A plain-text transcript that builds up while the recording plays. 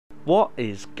What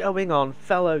is going on,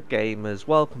 fellow gamers?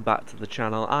 Welcome back to the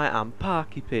channel. I am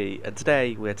Parky P, and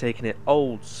today we're taking it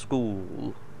old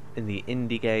school in the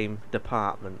indie game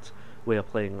department. We are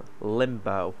playing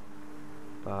Limbo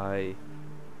by,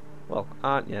 well,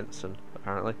 Arnt Jensen,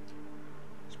 apparently.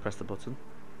 Let's press the button.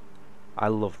 I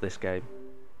love this game.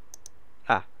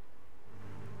 Ah,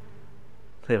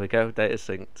 there we go, data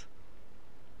synced.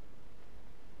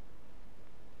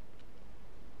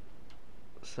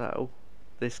 So,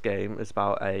 this game is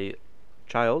about a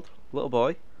little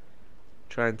boy,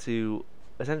 trying to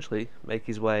essentially make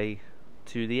his way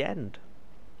to the end.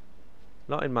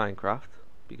 Not in Minecraft,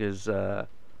 because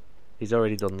he's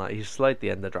already done that. He's slayed the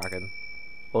Ender Dragon.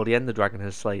 Or the Ender Dragon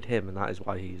has slayed him, and that is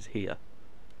why he's here.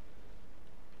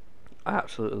 I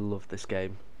absolutely love this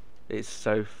game. It's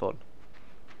so fun.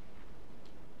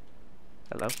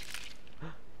 Hello?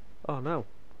 Oh no.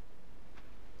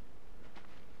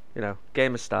 You know,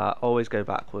 gamer start, always go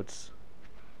backwards.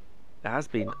 It has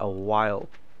been a while.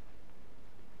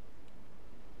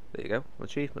 There you go,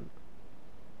 achievement.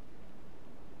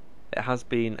 It has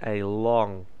been a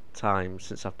long time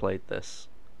since I've played this.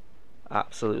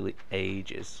 Absolutely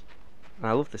ages. And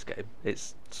I love this game.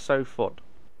 It's so fun.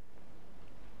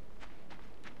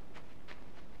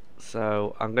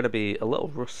 So I'm going to be a little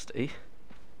rusty,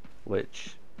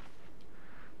 which,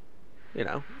 you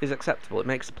know, is acceptable. It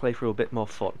makes the playthrough a bit more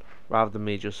fun, rather than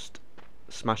me just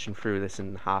smashing through this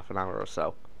in half an hour or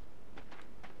so.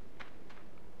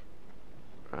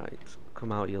 Right,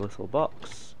 come out your little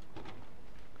box.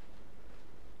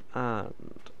 And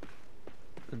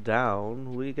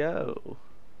down we go.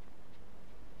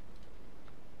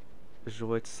 Is there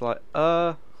a way to slide?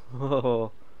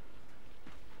 Oh,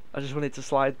 I just wanted to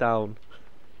slide down.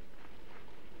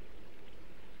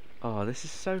 Oh, this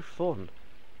is so fun.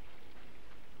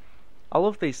 I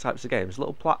love these types of games,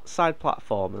 little side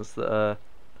platformers that are,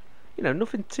 you know,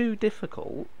 nothing too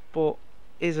difficult, but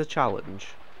is a challenge.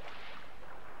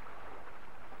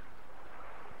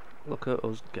 Look at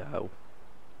us go.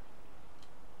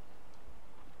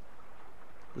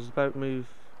 Does the boat move?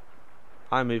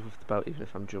 I move with the boat even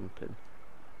if I'm jumping.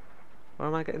 Or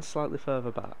am I getting slightly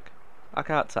further back? I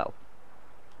can't tell.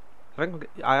 I think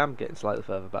I am getting slightly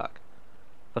further back.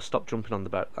 I'll stop jumping on the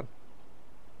boat then.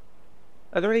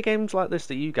 Are there any games like this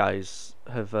that you guys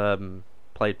have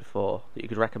played before that you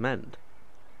could recommend?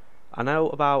 I know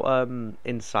about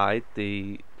Inside,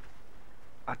 I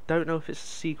don't know if it's a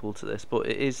sequel to this, but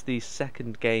it is the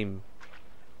second game,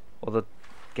 or the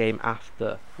game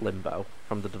after Limbo,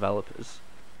 from the developers.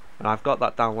 And I've got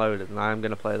that downloaded, and I am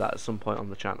going to play that at some point on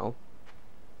the channel.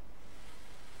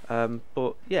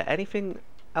 But yeah, anything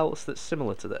else that's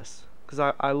similar to this? Because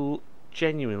I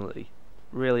genuinely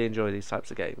really enjoy these types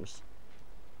of games.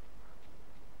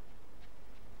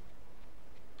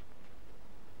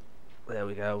 There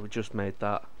we go, we just made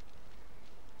that.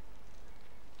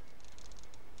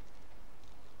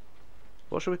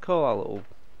 What should we call our little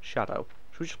Shadow?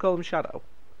 Should we just call him Shadow?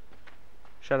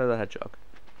 Shadow the Hedgehog.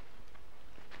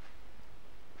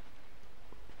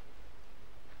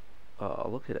 Oh,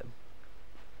 look at him.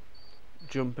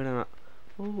 Jumping out.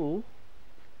 Ooh.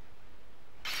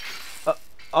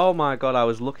 Oh my god, I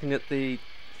was looking at the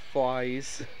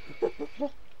flies.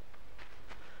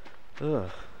 Ugh.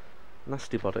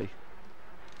 Nasty body.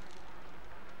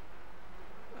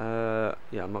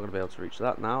 Yeah, I'm not going to be able to reach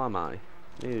that now, am I?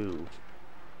 No.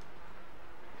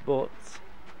 But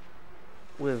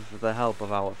with the help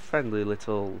of our friendly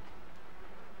little...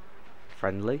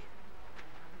 Friendly?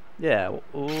 Yeah,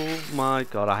 oh my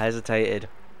god, I hesitated.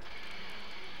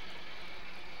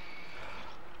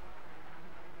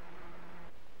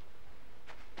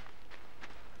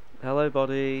 Hello,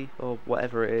 body, or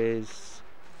whatever it is.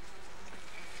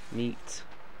 Neat.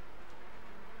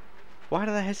 Why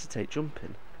did I hesitate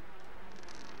jumping?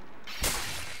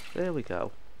 There we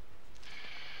go.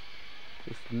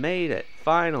 We've made it,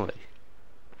 finally.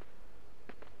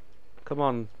 Come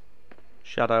on,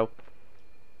 Shadow.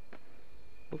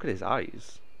 Look at his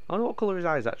eyes. I wonder what colour his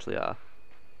eyes actually are.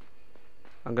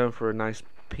 I'm going for a nice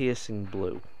piercing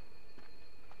blue.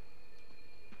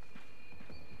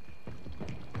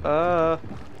 Oh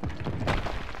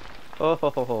ho ho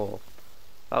ho.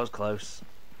 That was close.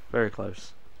 Very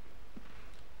close.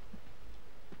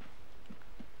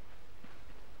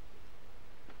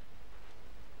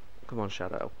 Come on,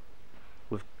 Shadow.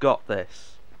 We've got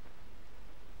this.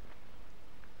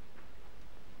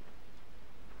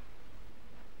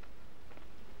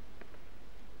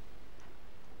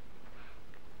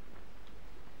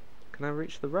 Can I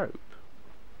reach the rope?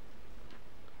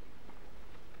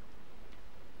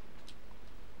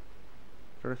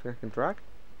 Is there anything I can drag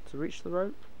to reach the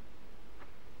rope?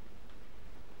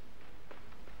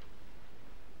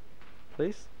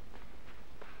 please.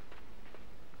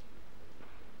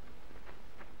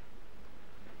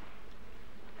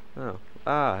 Oh.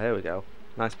 Ah, here we go.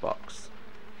 Nice box.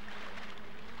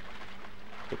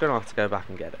 We're going to have to go back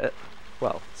and get it.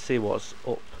 Well, see what's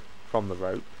up from the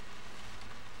rope.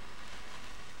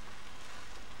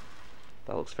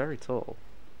 That looks very tall.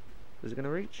 Is it going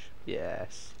to reach?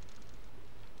 Yes.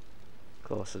 Of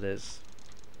course it is.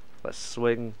 Let's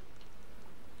swing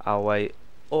our way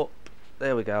up.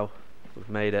 There we go. We've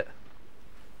made it.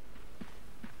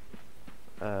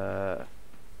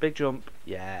 Big jump.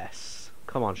 Yes.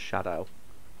 Come on, Shadow.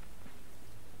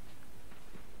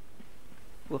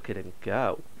 Look at him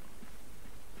go.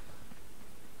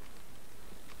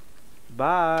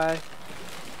 Bye.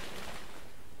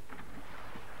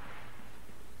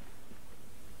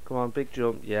 Come on, big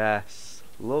jump. Yes.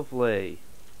 Lovely.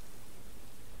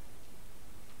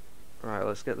 Right,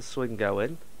 let's get the swing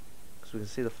going. Because we can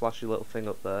see the flashy little thing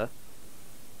up there.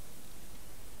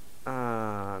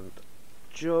 And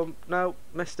jump. No,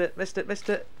 missed it, missed it, missed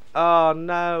it. Oh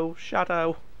no,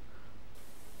 Shadow.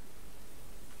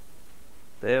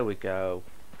 There we go.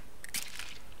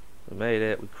 We made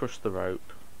it. We crushed the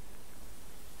rope.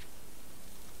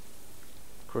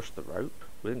 Crushed the rope?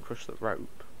 We didn't crush the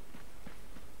rope.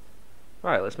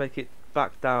 Right, let's make it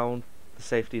back down the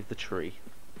safety of the tree.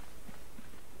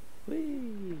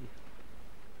 Whee!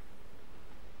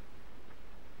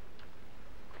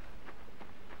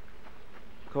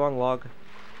 Come on, log.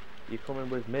 You're coming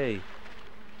with me.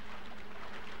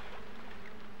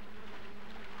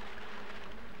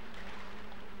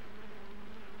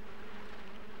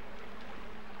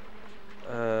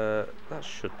 That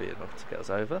should be enough to get us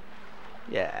over.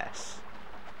 Yes.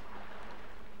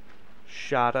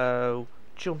 Shadow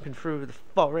jumping through the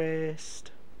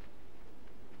forest,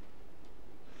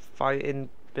 fighting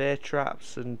bear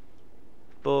traps and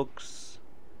bugs,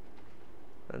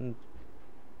 and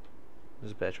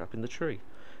there's a bear trap in the tree.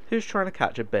 Who's trying to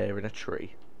catch a bear in a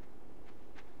tree?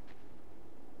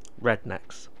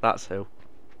 Rednecks, that's who.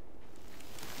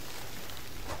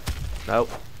 No,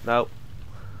 no.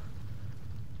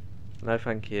 No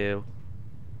thank you.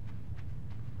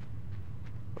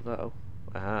 Uh-oh.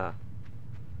 Ah.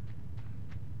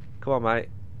 Come on, mate.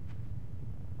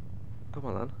 Come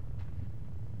on, then.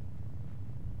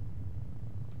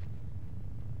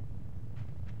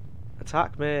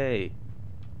 Attack me!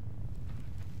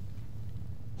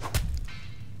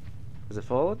 Has it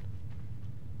fallen?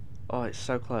 Oh, it's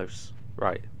so close.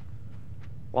 Right.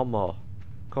 One more.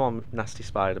 Come on, nasty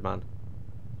Spider-Man.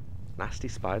 Nasty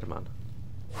Spider-Man.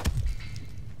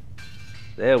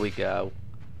 There we go.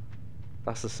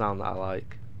 That's the sound that I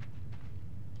like.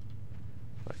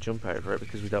 Right, jump over it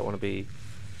because we don't want to be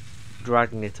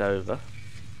dragging it over.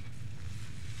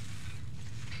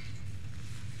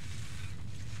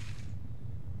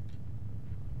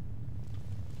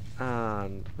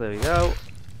 And there we go.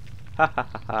 Ha ha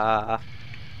ha ha.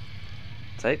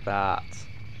 Take that.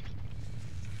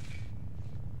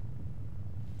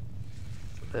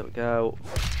 There we go.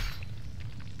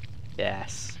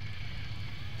 Yes.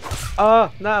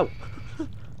 Oh, no.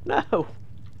 No.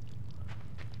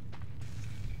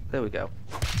 There we go.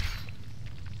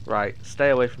 Right, stay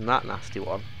away from that nasty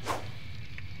one.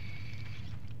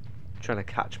 Trying to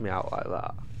catch me out like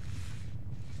that.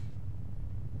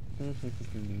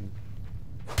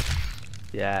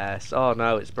 Yes. Oh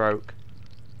no, it's broke.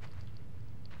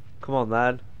 Come on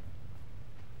then.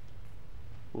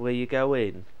 Where you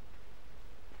going?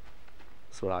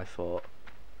 That's what I thought.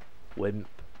 Wimp.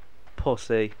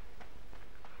 Pussy.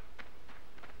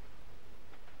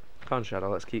 Come on,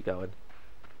 Shadow, let's keep going.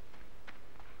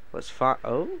 Let's fight.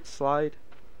 Oh, slide.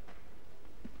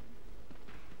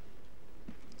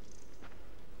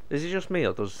 Is it just me,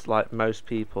 or does like most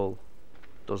people?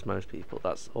 Does most people?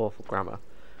 That's awful grammar.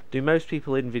 Do most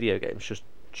people in video games just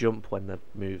jump when they're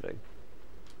moving?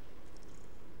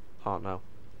 Oh no.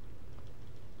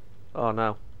 Oh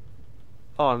no.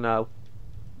 Oh no.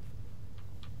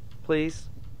 Please.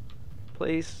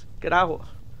 Please. Get out.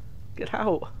 Get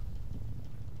out.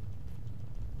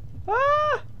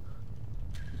 Ah!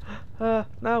 No.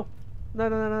 No, no,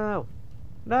 no, no, no.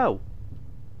 No.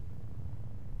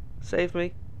 Save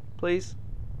me. Please.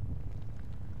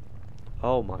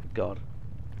 Oh my god.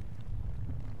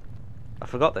 I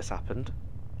forgot this happened.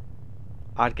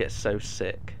 I'd get so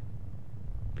sick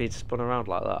being spun around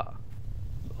like that.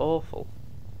 It's awful.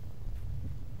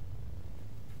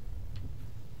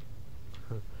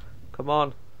 Come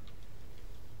on.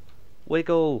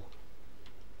 Wiggle.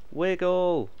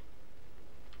 Wiggle.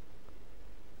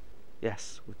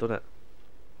 Yes, we've done it.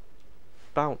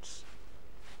 Bounce.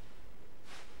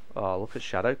 Oh, look at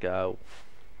Shadow go.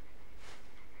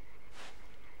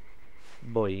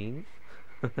 Boing.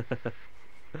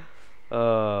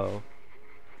 Oh.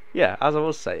 Yeah, as I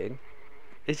was saying,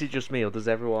 is it just me or does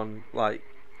everyone like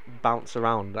bounce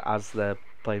around as they're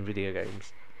playing video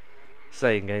games?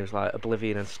 Saying games like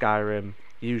Oblivion and Skyrim,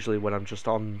 usually when I'm just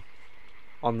on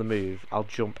the move, I'll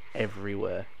jump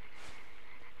everywhere.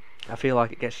 I feel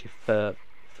like it gets you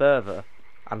further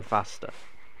and faster.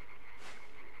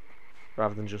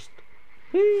 Rather than just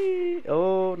whee!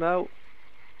 Oh no.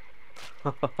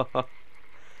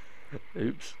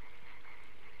 Oops.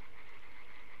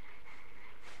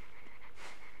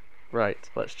 Right,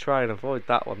 let's try and avoid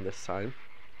that one this time.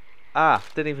 Ah,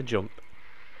 didn't even jump.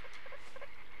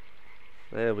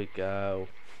 There we go.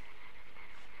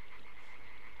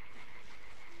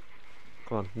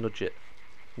 Come on, nudge it.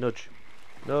 Nudge.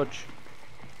 Nudge.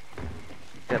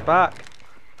 Get back.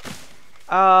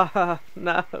 Ah,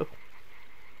 no.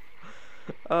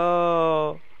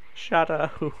 Oh,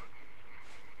 Shadow.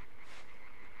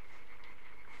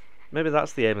 Maybe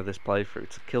that's the aim of this playthrough,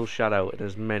 to kill Shadow in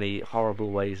as many horrible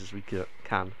ways as we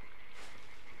can.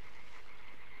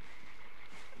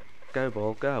 Go,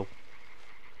 ball, go.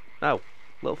 No, a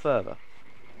little further.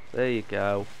 There you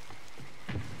go.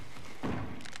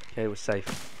 Okay, we're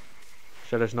safe.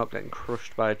 Shadow's not getting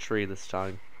crushed by a tree this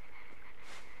time.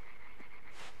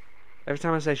 Every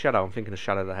time I say Shadow, I'm thinking of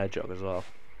Shadow the Hedgehog as well.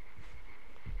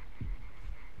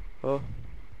 Oh.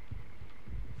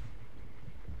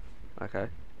 Okay.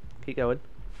 Keep going.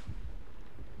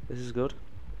 This is good.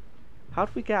 How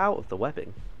do we get out of the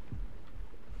webbing?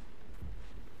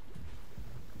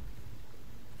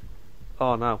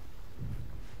 Oh no.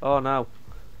 Oh no.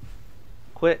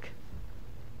 Quick.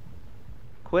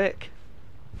 Quick.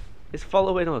 It's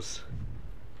following us.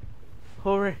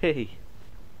 Hurry.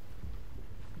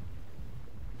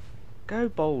 Go,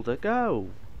 Boulder, go.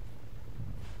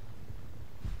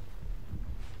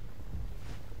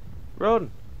 Run.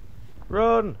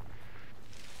 Run.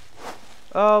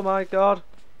 Oh my god.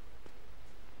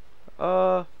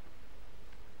 Okay,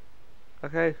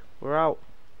 we're out.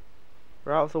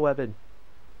 We're out of the webbing.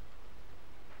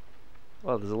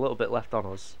 Well, there's a little bit left on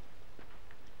us.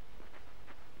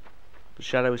 But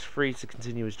Shadow is free to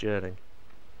continue his journey.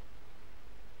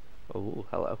 Oh,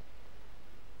 hello.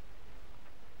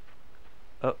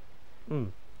 Oh,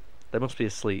 they must be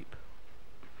asleep.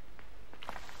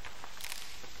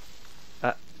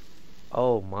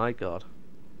 Oh my god.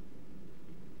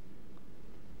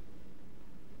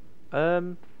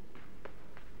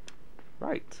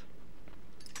 Right.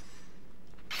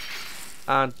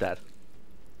 And dead.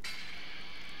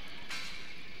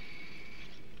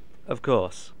 Of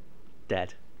course.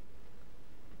 Dead.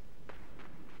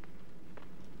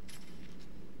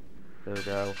 There we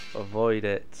go. Avoid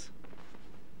it.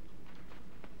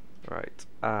 Right.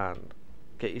 And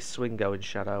get your swing going,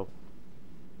 Shadow.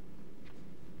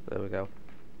 There we go.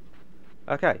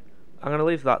 Okay. I'm going to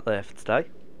leave that there for today.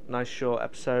 Nice short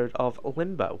episode of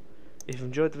Limbo. If you've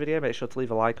enjoyed the video, make sure to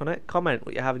leave a like on it. Comment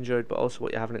what you have enjoyed, but also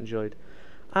what you haven't enjoyed.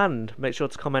 And make sure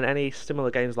to comment any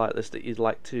similar games like this that you'd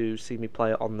like to see me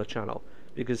play on the channel.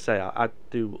 Because I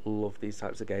do love these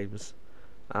types of games.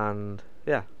 And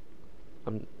yeah,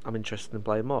 I'm interested in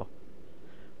playing more.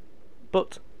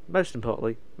 But most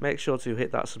importantly, make sure to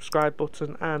hit that subscribe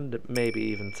button and maybe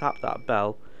even tap that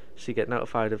bell so you get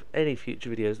notified of any future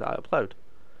videos that I upload.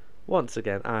 Once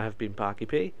again, I have been Parky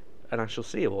P, and I shall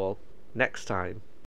see you all next time.